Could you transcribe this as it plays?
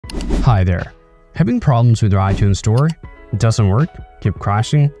Hi there. Having problems with your iTunes store? It doesn't work? Keep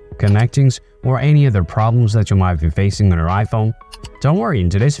crashing, connecting, or any other problems that you might be facing on your iPhone? Don't worry, in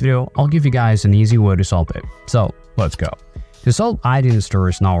today's video, I'll give you guys an easy way to solve it. So, let's go. To solve iTunes store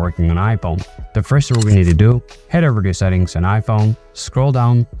is not working on iPhone, the first thing we need to do, head over to settings on iPhone, scroll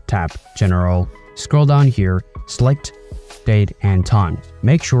down, tap general, scroll down here, select date and time.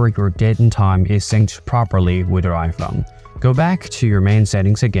 Make sure your date and time is synced properly with your iPhone. Go back to your main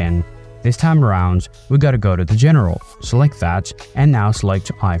settings again. This time around, we gotta go to the general, select that, and now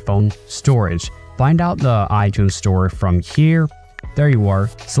select iPhone storage. Find out the iTunes store from here. There you are.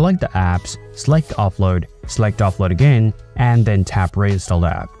 Select the apps, select upload again, and then tap reinstall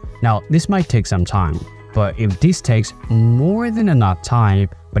the app. Now, this might take some time, but if this takes more than enough time,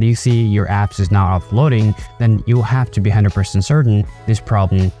 but you see your apps is not uploading, then you have to be 100% certain this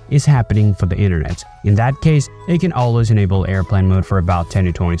problem is happening for the internet. In that case, you can always enable airplane mode for about 10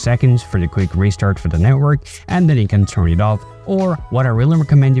 to 20 seconds for the quick restart for the network, and then you can turn it off. Or what I really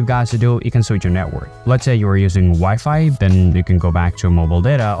recommend you guys to do, you can switch your network. Let's say you are using Wi-Fi, then you can go back to mobile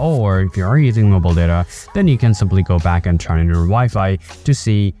data, or if you are using mobile data, then you can simply go back and turn on your Wi-Fi to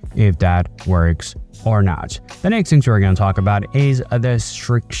see if that works or not. The next thing we're going to talk about is the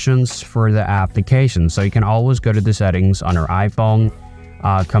restrictions for the application. So you can always go to the settings on your iPhone,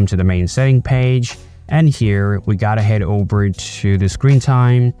 come to the main setting page, and here we gotta head over to the screen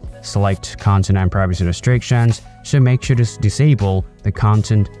time, select content and privacy restrictions. So make sure to disable the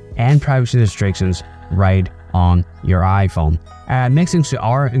content and privacy restrictions right on your iPhone. Next things we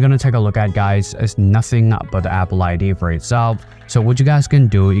are gonna take a look at, guys, is nothing but the Apple ID for itself. So what you guys can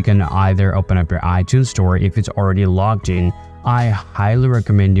do, you can either open up your iTunes store if it's already logged in. I highly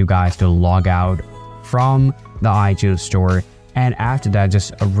recommend you guys to log out from the iTunes store, and after that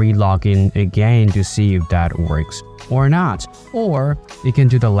just re-log in again to see if that works or not. Or you can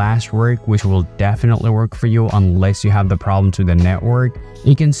do the last work, which will definitely work for you unless you have the problems with the network.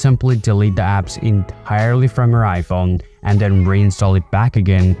 You can simply delete the apps entirely from your iPhone and then reinstall it back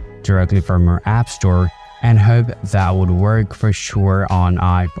again directly from your app store, and hope that would work for sure on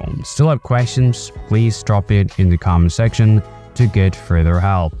iPhone. Still have questions? Please drop it in the comment section to get further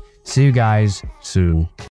help. See you guys soon.